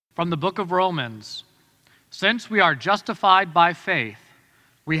From the book of Romans, since we are justified by faith,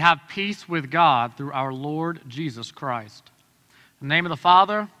 we have peace with God through our Lord Jesus Christ. In the name of the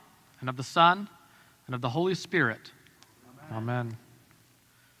Father, and of the Son, and of the Holy Spirit. Amen.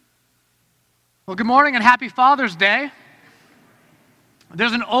 Well, good morning and happy Father's Day.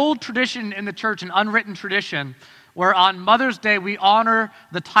 There's an old tradition in the church, an unwritten tradition, where on Mother's Day we honor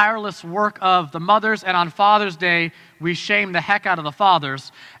the tireless work of the mothers, and on Father's Day we shame the heck out of the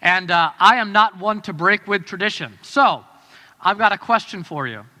fathers. And I am not one to break with tradition. So, I've got a question for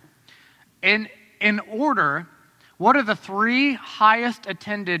you. In order, what are the 3 highest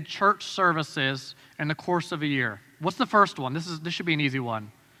attended church services in the course of a year? What's the first one? This should be an easy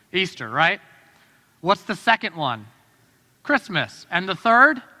one. Easter, right? What's the second one? Christmas. And the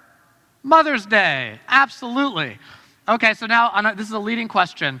third? Mother's Day. Absolutely. Okay, so now this is a leading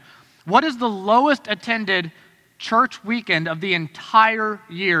question. What is the lowest attended church weekend of the entire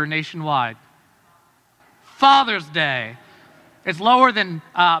year nationwide? Father's Day. It's lower than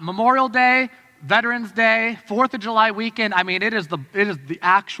Memorial Day, Veterans Day, 4th of July weekend. I mean, it is the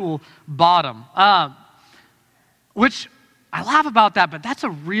actual bottom. Which I laugh about that, but that's a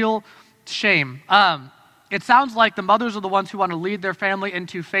real shame. It sounds like the mothers are the ones who want to lead their family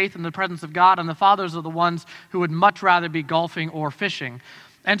into faith in the presence of God, and the fathers are the ones who would much rather be golfing or fishing.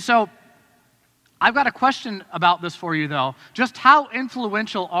 And so, I've got a question about this for you, though. Just how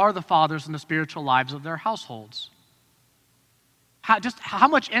influential are the fathers in the spiritual lives of their households? How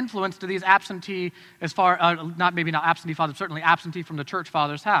much influence do these absentee, maybe not absentee fathers, certainly absentee from the church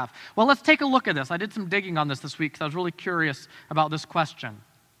fathers have? Well, let's take a look at this. I did some digging on this week because I was really curious about this question.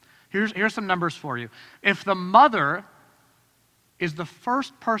 Here's some numbers for you. If the mother is the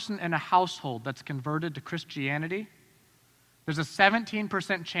first person in a household that's converted to Christianity, there's a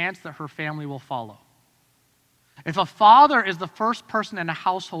 17% chance that her family will follow. If a father is the first person in a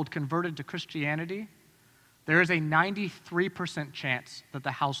household converted to Christianity, there is a 93% chance that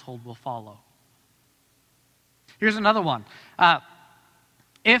the household will follow. Here's another one.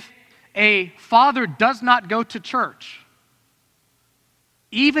 If a father does not go to church,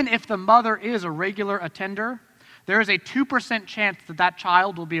 even if the mother is a regular attender, there is a 2% chance that that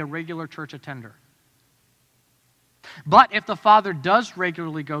child will be a regular church attender. But if the father does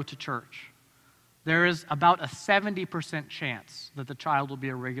regularly go to church, there is about a 70% chance that the child will be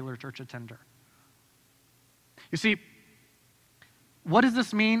a regular church attender. You see, what does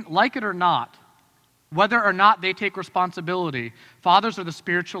this mean? Like it or not, whether or not they take responsibility, fathers are the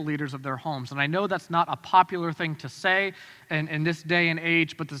spiritual leaders of their homes. And I know that's not a popular thing to say in this day and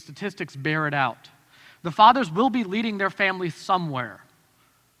age, but the statistics bear it out. The fathers will be leading their family somewhere,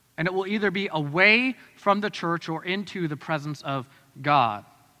 and it will either be away from the church or into the presence of God.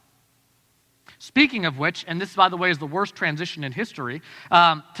 Speaking of which, and this, by the way, is the worst transition in history,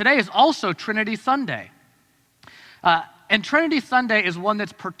 today is also Trinity Sunday. And Trinity Sunday is one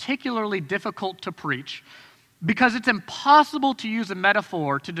that's particularly difficult to preach because it's impossible to use a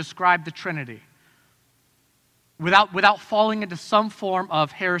metaphor to describe the Trinity without falling into some form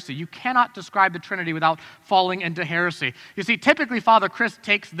of heresy. You cannot describe the Trinity without falling into heresy. You see, typically Father Chris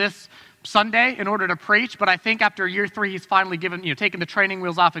takes this Sunday in order to preach, but I think after year 3 he's finally taken the training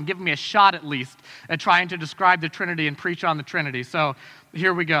wheels off and given me a shot at least at trying to describe the Trinity and preach on the Trinity. So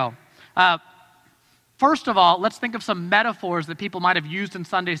here we go. First of all, let's think of some metaphors that people might have used in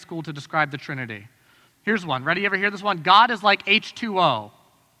Sunday school to describe the Trinity. Here's one. Ready? You ever hear this one? God is like H2O.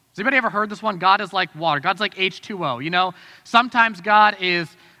 Has anybody ever heard this one? God is like water. God's like H2O. You know, sometimes God is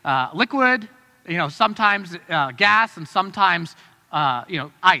liquid, sometimes gas, and sometimes,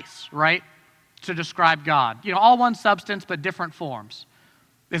 ice, right? To describe God. All one substance, but different forms.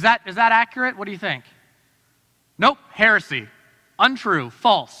 Is that accurate? What do you think? Nope. Heresy. Untrue.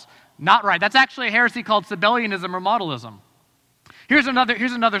 False. Not right. That's actually a heresy called Sabellianism or modalism. Here's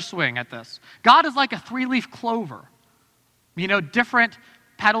another swing at this. God is like a 3-leaf clover. Different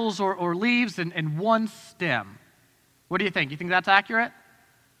petals or leaves and one stem. What do you think? You think that's accurate?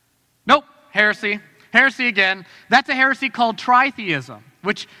 Nope. Heresy. Heresy again. That's a heresy called tritheism,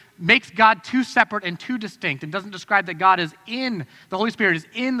 which makes God too separate and too distinct and doesn't describe that God is the Holy Spirit is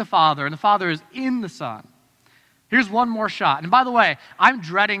in the Father and the Father is in the Son. Here's one more shot. And by the way, I'm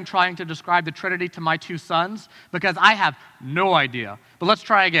dreading trying to describe the Trinity to my 2 sons because I have no idea. But let's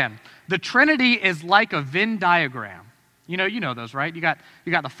try again. The Trinity is like a Venn diagram. You know those, right? You got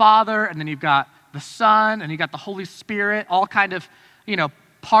the Father, and then you've got the Son, and you got the Holy Spirit, all kind of,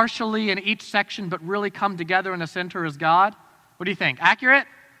 partially in each section, but really come together in the center as God. What do you think? Accurate?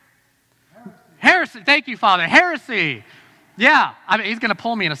 Heresy. Thank you, Father. Heresy. Yeah. He's going to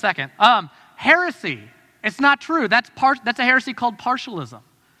pull me in a second. Heresy. It's not true. That's a heresy called partialism.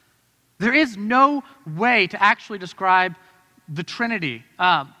 There is no way to actually describe the Trinity.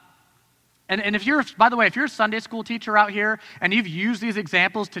 And if you're, by the way, if you're a Sunday school teacher out here and you've used these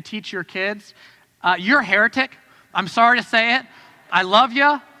examples to teach your kids, you're a heretic. I'm sorry to say it. I love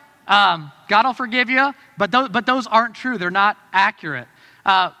you. God will forgive you. But those aren't true. They're not accurate.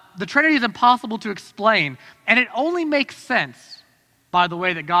 The Trinity is impossible to explain. And it only makes sense by the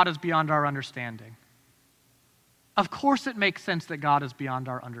way that God is beyond our understanding. Of course it makes sense that God is beyond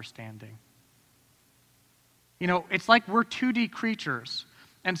our understanding. You know, it's like we're 2D creatures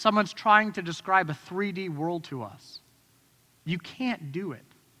and someone's trying to describe a 3D world to us. You can't do it.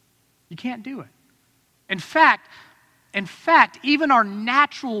 You can't do it. In fact, even our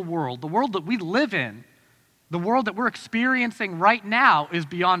natural world, the world that we live in, the world that we're experiencing right now is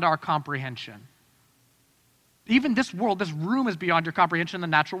beyond our comprehension. Even this world, this room is beyond your comprehension in the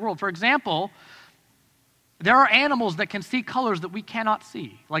natural world. For example, there are animals that can see colors that we cannot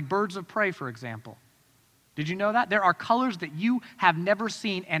see, like birds of prey, for example. Did you know that? There are colors that you have never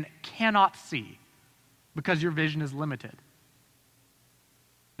seen and cannot see because your vision is limited.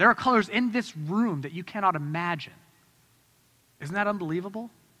 There are colors in this room that you cannot imagine. Isn't that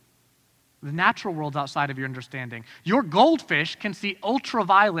unbelievable? The natural world's outside of your understanding. Your goldfish can see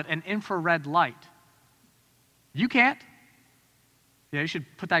ultraviolet and infrared light. You can't. Yeah, you should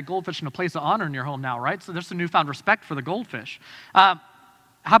put that goldfish in a place of honor in your home now, right? So there's some newfound respect for the goldfish.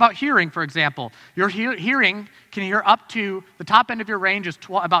 How about hearing, for example? Your hearing can hear up to, the top end of your range is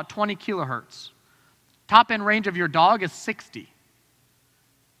about 20 kilohertz. Top end range of your dog is 60.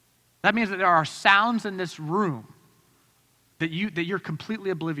 That means that there are sounds in this room that you're completely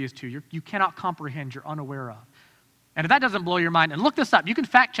oblivious to, you cannot comprehend, you're unaware of. And if that doesn't blow your mind, and look this up, you can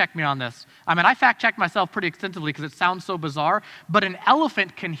fact check me on this. I mean, I fact checked myself pretty extensively because it sounds so bizarre, but an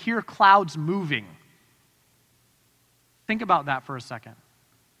elephant can hear clouds moving. Think about that for a second.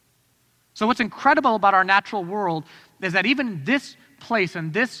 So what's incredible about our natural world is that even in this place,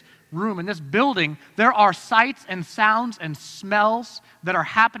 in this room, in this building, there are sights and sounds and smells that are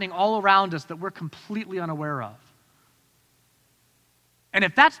happening all around us that we're completely unaware of. And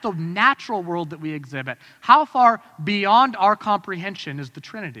if that's the natural world that we exhibit, how far beyond our comprehension is the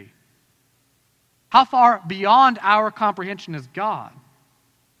Trinity? How far beyond our comprehension is God?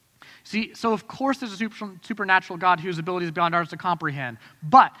 See, so of course there's a supernatural God whose ability is beyond ours to comprehend.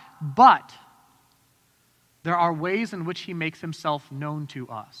 But there are ways in which he makes himself known to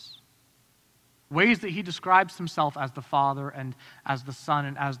us. Ways that he describes himself as the Father and as the Son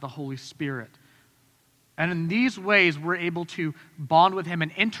and as the Holy Spirit. And in these ways, we're able to bond with him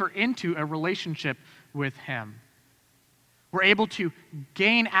and enter into a relationship with him. We're able to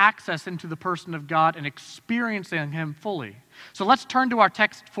gain access into the person of God and experiencing him fully. So let's turn to our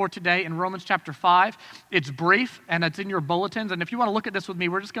text for today in Romans chapter 5. It's brief, and it's in your bulletins. And if you want to look at this with me,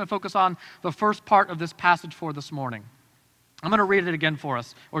 we're just going to focus on the first part of this passage for this morning. I'm going to read it again for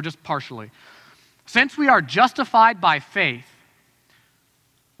us, or just partially. Since we are justified by faith,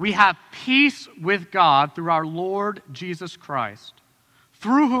 we have peace with God through our Lord Jesus Christ,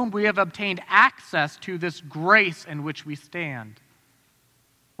 through whom we have obtained access to this grace in which we stand.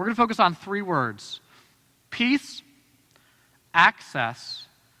 We're going to focus on three words: peace, access,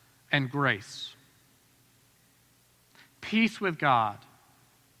 and grace. Peace with God.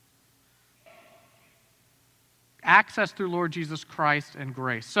 Access through Lord Jesus Christ and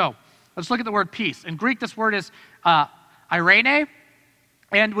grace. So, let's look at the word peace. In Greek, this word is eirene.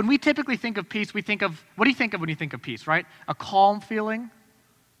 And when we typically think of peace, we think of, what do you think of when you think of peace, right? A calm feeling,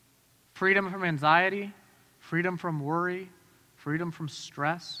 freedom from anxiety, freedom from worry, freedom from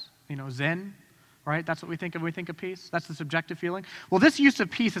stress, zen, right? That's what we think of when we think of peace. That's the subjective feeling. Well, this use of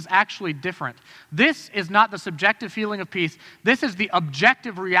peace is actually different. This is not the subjective feeling of peace. This is the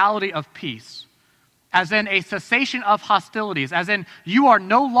objective reality of peace, as in a cessation of hostilities, as in you are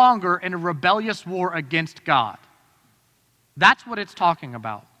no longer in a rebellious war against God. That's what it's talking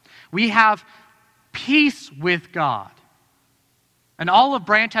about. We have peace with God. An olive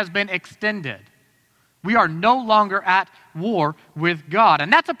branch has been extended. We are no longer at war with God.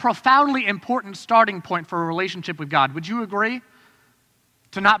 And that's a profoundly important starting point for a relationship with God. Would you agree?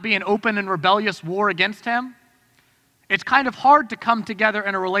 To not be an open and rebellious war against him? It's kind of hard to come together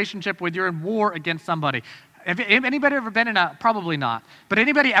in a relationship when you're in war against somebody. Have anybody ever been probably not, but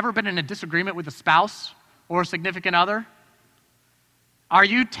anybody ever been in a disagreement with a spouse or a significant other? Are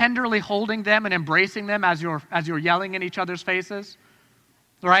you tenderly holding them and embracing them as you're yelling in each other's faces?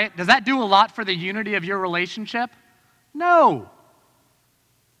 Right? Does that do a lot for the unity of your relationship? No.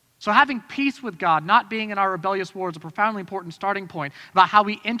 So having peace with God, not being in our rebellious war, is a profoundly important starting point about how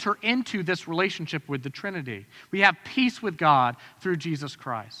we enter into this relationship with the Trinity. We have peace with God through Jesus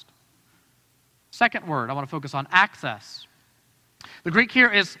Christ. Second word I want to focus on, access. The Greek here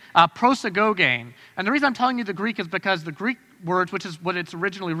is prosagogein. And the reason I'm telling you the Greek is because the Greek words, which is what it's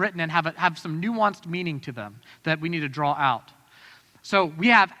originally written in, have some nuanced meaning to them that we need to draw out. So we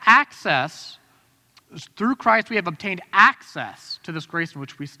have access. Through Christ, we have obtained access to this grace in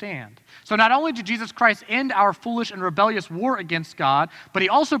which we stand. So not only did Jesus Christ end our foolish and rebellious war against God, but he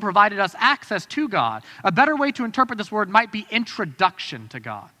also provided us access to God. A better way to interpret this word might be introduction to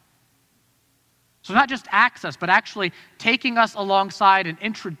God. So not just access, but actually taking us alongside and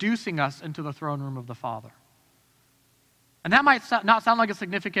introducing us into the throne room of the Father. And that might not sound like a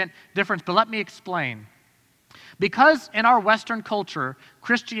significant difference, but let me explain. Because in our Western culture,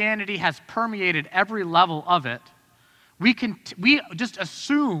 Christianity has permeated every level of it, we just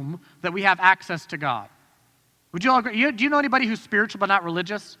assume that we have access to God. Would you all agree? Do you know anybody who's spiritual but not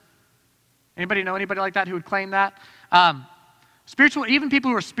religious? Anybody know anybody like that who would claim that? Spiritual, even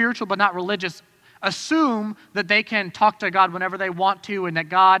people who are spiritual but not religious assume that they can talk to God whenever they want to, and that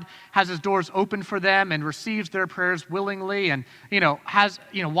God has his doors open for them and receives their prayers willingly, and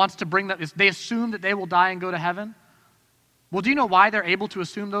wants to bring them. They assume that they will die and go to heaven. Well, do you know why they're able to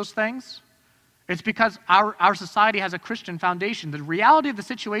assume those things? It's because our society has a Christian foundation. The reality of the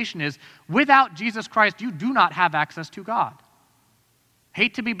situation is, without Jesus Christ, you do not have access to God.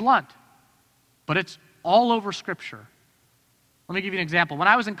 Hate to be blunt, but it's all over Scripture. Let me give you an example. When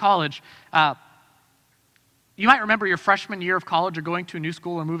I was in college, you might remember your freshman year of college or going to a new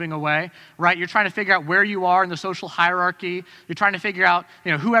school or moving away, right? You're trying to figure out where you are in the social hierarchy. You're trying to figure out,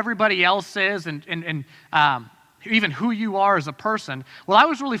 who everybody else is and even who you are as a person. Well, I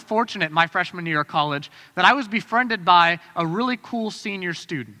was really fortunate my freshman year of college that I was befriended by a really cool senior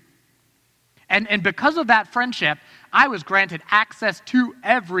student. And because of that friendship, I was granted access to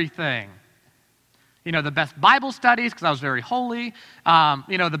everything. The best Bible studies, because I was very holy.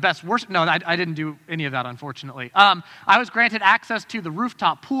 The best worship. No, I didn't do any of that, unfortunately. I was granted access to the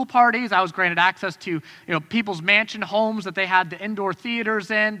rooftop pool parties. I was granted access to, people's mansion homes that they had the indoor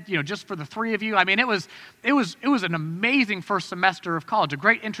theaters in, just for the three of you. I mean, it was an amazing first semester of college, a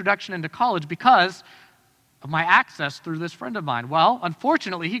great introduction into college because of my access through this friend of mine. Well,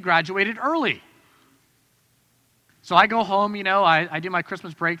 unfortunately, he graduated early. So I go home, I do my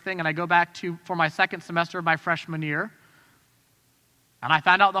Christmas break thing, and I go back for my second semester of my freshman year. And I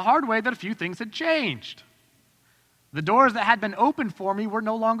found out the hard way that a few things had changed. The doors that had been open for me were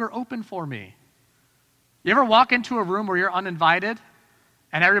no longer open for me. You ever walk into a room where you're uninvited,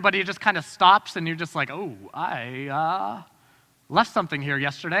 and everybody just kind of stops, and you're just like, oh, I left something here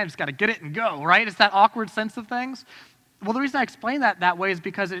yesterday. I just got to get it and go, right? It's that awkward sense of things. Well, the reason I explain that way is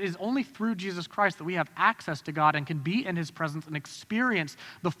because it is only through Jesus Christ that we have access to God and can be in his presence and experience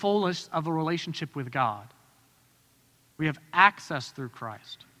the fullness of a relationship with God. We have access through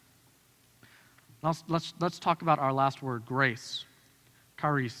Christ. Now, let's talk about our last word, grace,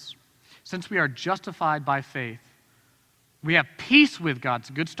 charis. Since we are justified by faith, we have peace with God.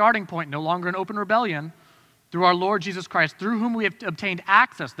 It's a good starting point, no longer an open rebellion, through our Lord Jesus Christ, through whom we have obtained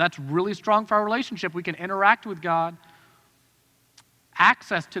access. That's really strong for our relationship. We can interact with God.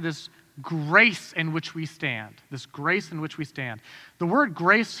 Access to this grace in which we stand. This grace in which we stand. The word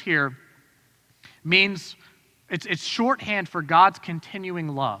grace here means, it's shorthand for God's continuing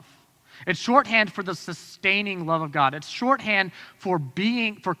love. It's shorthand for the sustaining love of God. It's shorthand for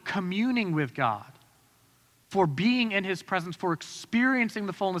communing with God, for being in his presence, for experiencing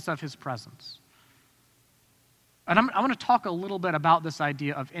the fullness of his presence. And I want to talk a little bit about this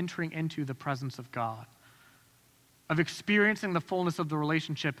idea of entering into the presence of God, of experiencing the fullness of the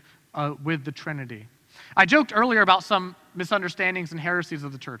relationship with the Trinity. I joked earlier about some misunderstandings and heresies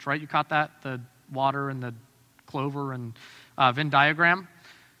of the church, right? You caught that? The water and the clover and Venn diagram.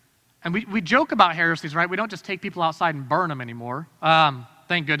 And we joke about heresies, right? We don't just take people outside and burn them anymore,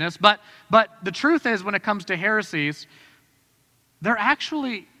 thank goodness. But the truth is, when it comes to heresies,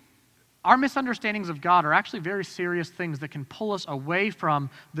 our misunderstandings of God are actually very serious things that can pull us away from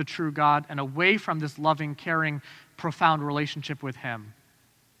the true God and away from this loving, caring, profound relationship with him.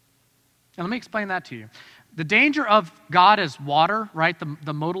 And let me explain that to you. The danger of God as water, right, the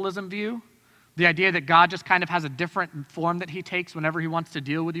modalism view, the idea that God just kind of has a different form that he takes whenever he wants to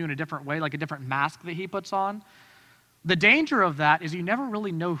deal with you in a different way, like a different mask that he puts on. The danger of that is you never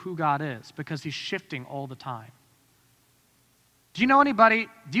really know who God is because he's shifting all the time. Do you know anybody,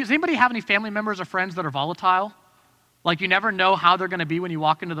 does anybody have any family members or friends that are volatile? Like you never know how they're going to be when you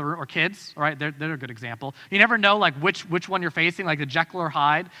walk into the room, or kids, right? They're a good example. You never know like which one you're facing, like the Jekyll or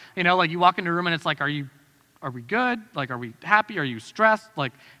Hyde. Like you walk into a room and it's like, are we good? Like, are we happy? Are you stressed?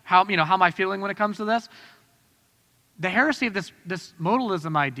 Like, how am I feeling when it comes to this? the heresy of this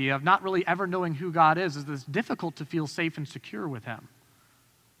modalism idea of not really ever knowing who God is it's difficult to feel safe and secure with him.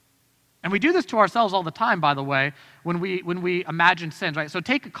 And we do this to ourselves all the time, by the way, when we imagine sins, right? So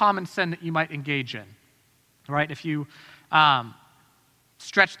take a common sin that you might engage in, right? If you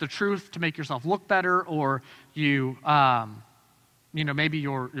stretch the truth to make yourself look better, or you, maybe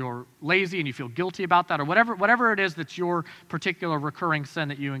you're lazy and you feel guilty about that, or whatever it is that's your particular recurring sin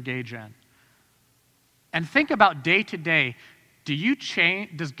that you engage in. And think about day to day,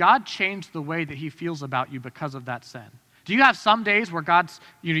 does God change the way that he feels about you because of that sin? Do you have some days where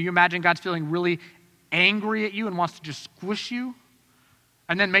you imagine God's feeling really angry at you and wants to just squish you?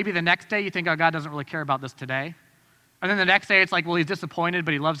 And then maybe the next day you think, oh, God doesn't really care about this today. And then the next day it's like, well, he's disappointed,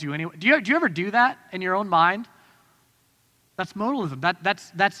 but he loves you anyway. Do you ever do that in your own mind? That's modalism.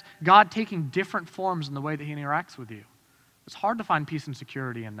 That's God taking different forms in the way that he interacts with you. It's hard to find peace and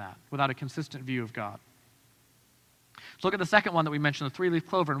security in that without a consistent view of God. So look at the second one that we mentioned, the three-leaf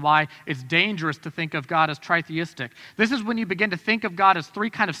clover, and why it's dangerous to think of God as tritheistic. This is when you begin to think of God as three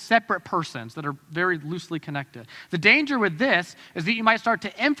kind of separate persons that are very loosely connected. The danger with this is that you might start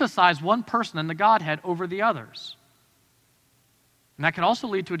to emphasize one person in the Godhead over the others. And that can also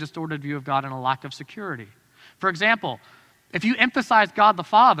lead to a distorted view of God and a lack of security. For example, if you emphasize God the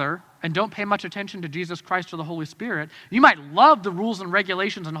Father and don't pay much attention to Jesus Christ or the Holy Spirit, you might love the rules and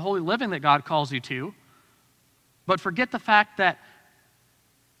regulations and holy living that God calls you to, but forget the fact that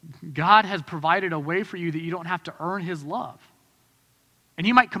God has provided a way for you that you don't have to earn his love. And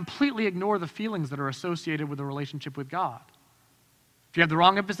you might completely ignore the feelings that are associated with a relationship with God. If you have the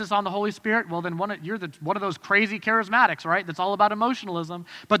wrong emphasis on the Holy Spirit, well, then you're one of those crazy charismatics, right? That's all about emotionalism.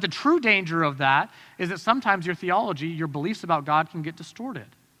 But the true danger of that is that sometimes your theology, your beliefs about God can get distorted.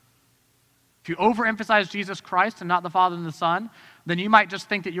 If you overemphasize Jesus Christ and not the Father and the Son, then you might just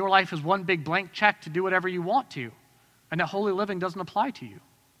think that your life is one big blank check to do whatever you want to, and that holy living doesn't apply to you.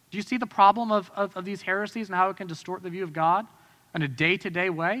 Do you see the problem of these heresies and how it can distort the view of God in a day-to-day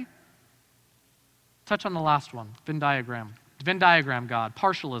way? Touch on the last one, Venn diagram. Venn diagram God,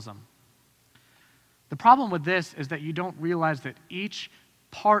 partialism. The problem with this is that you don't realize that each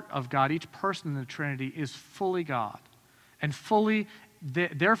part of God, each person in the Trinity is fully God and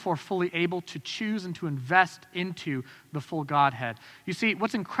therefore fully able to choose and to invest into the full Godhead. You see,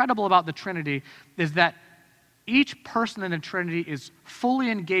 what's incredible about the Trinity is that each person in the Trinity is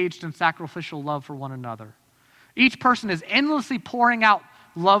fully engaged in sacrificial love for one another. Each person is endlessly pouring out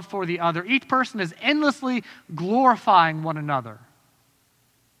love for the other. Each person is endlessly glorifying one another,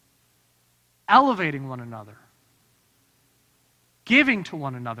 elevating one another, giving to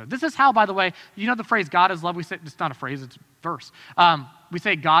one another. This is how, by the way, you know the phrase God is love? We say, it's not a phrase, it's a verse. We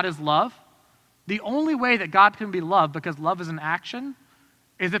say God is love. The only way that God can be loved, because love is an action,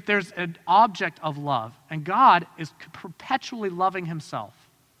 is if there's an object of love. And God is perpetually loving himself.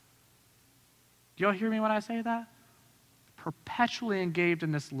 Do y'all hear me when I say that? Perpetually engaged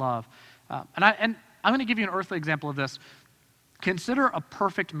in this love. And I'm going to give you an earthly example of this. Consider a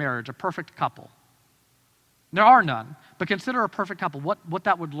perfect marriage, a perfect couple. There are none, but consider a perfect couple, what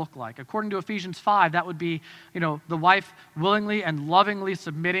that would look like. According to Ephesians 5, that would be, the wife willingly and lovingly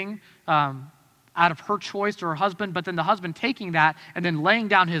submitting out of her choice to her husband, but then the husband taking that and then laying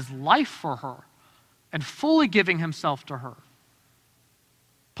down his life for her and fully giving himself to her,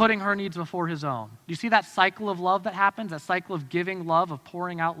 putting her needs before his own. Do you see that cycle of love that happens, that cycle of giving love, of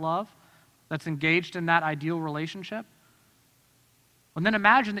pouring out love that's engaged in that ideal relationship? And then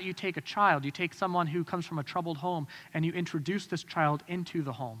imagine that you take a child, you take someone who comes from a troubled home, and you introduce this child into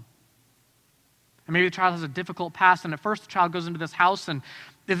the home. And maybe the child has a difficult past, and at first the child goes into this house and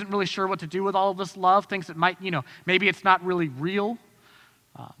isn't really sure what to do with all of this love, thinks it might, maybe it's not really real.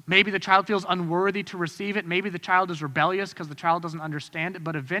 Maybe the child feels unworthy to receive it. Maybe the child is rebellious because the child doesn't understand it.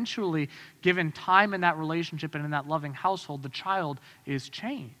 But eventually, given time in that relationship and in that loving household, the child is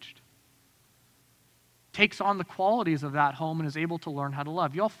changed. Takes on the qualities of that home and is able to learn how to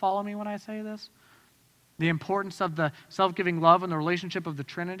love. You all follow me when I say this? The importance of the self-giving love and the relationship of the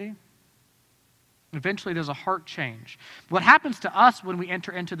Trinity. Eventually, there's a heart change. What happens to us when we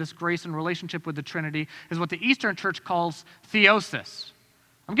enter into this grace and relationship with the Trinity is what the Eastern Church calls theosis.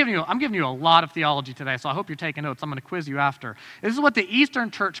 I'm giving you a lot of theology today, so I hope you're taking notes. I'm going to quiz you after. This is what the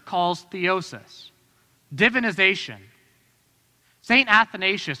Eastern Church calls theosis, divinization. St.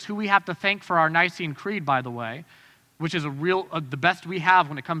 Athanasius, who we have to thank for our Nicene Creed, by the way, which is the best we have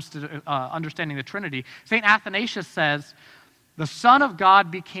when it comes to understanding the Trinity. St. Athanasius says, the Son of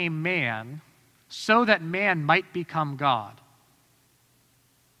God became man so that man might become God.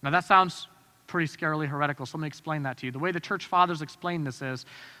 Now that sounds pretty scarily heretical, so let me explain that to you. The way the church fathers explain this is,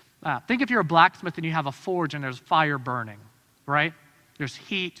 Think if you're a blacksmith and you have a forge and there's fire burning, right? There's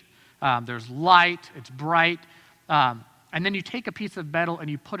heat, there's light, it's bright, and then you take a piece of metal and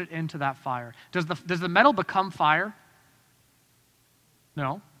you put it into that fire. Does the metal become fire?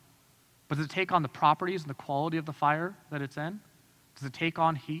 No. But does it take on the properties and the quality of the fire that it's in? Does it take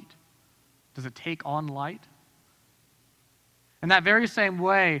on heat? Does it take on light? In that very same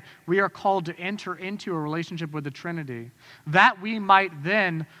way, we are called to enter into a relationship with the Trinity, that we might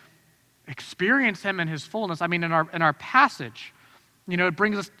then experience him in his fullness. I mean, in our passage, it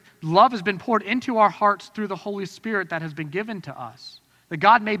brings us, love has been poured into our hearts through the Holy Spirit that has been given to us, that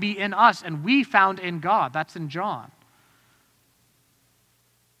God may be in us and we found in God. That's in John.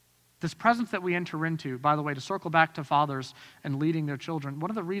 This presence that we enter into, by the way, to circle back to fathers and leading their children,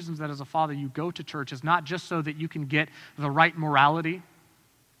 one of the reasons that as a father you go to church is not just so that you can get the right morality,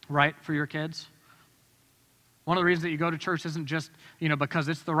 right, for your kids. One of the reasons that you go to church isn't just, because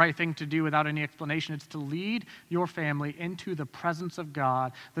it's the right thing to do without any explanation. It's to lead your family into the presence of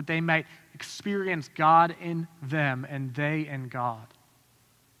God, that they might experience God in them and they in God.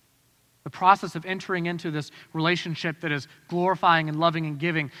 The process of entering into this relationship that is glorifying and loving and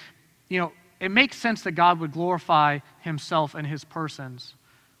giving, it makes sense that God would glorify himself and his persons.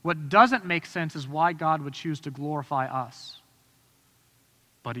 What doesn't make sense is why God would choose to glorify us.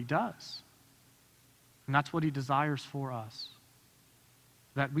 But he does. And that's what he desires for us,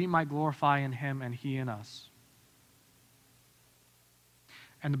 that we might glorify in him and he in us.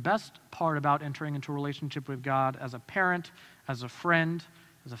 And the best part about entering into a relationship with God as a parent, as a friend,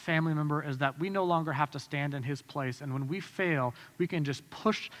 as a family member, is that we no longer have to stand in his place. And when we fail, we can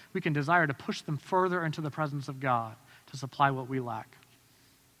desire to push them further into the presence of God to supply what we lack.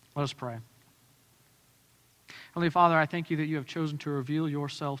 Let us pray. Heavenly Father, I thank you that you have chosen to reveal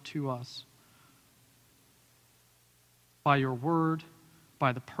yourself to us by your word,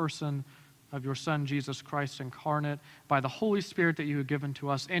 by the person of your Son, Jesus Christ incarnate, by the Holy Spirit that you have given to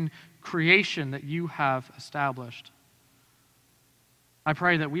us in creation that you have established. I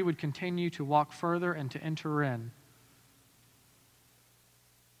pray that we would continue to walk further and to enter in.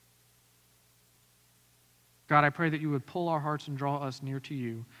 God, I pray that you would pull our hearts and draw us near to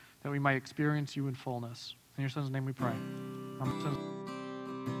you, that we might experience you in fullness. In your Son's name we pray. Amen.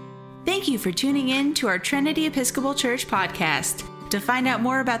 Thank you for tuning in to our Trinity Episcopal Church podcast. To find out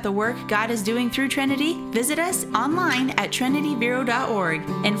more about the work God is doing through Trinity, visit us online at trinityburo.org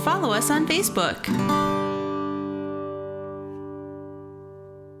and follow us on Facebook.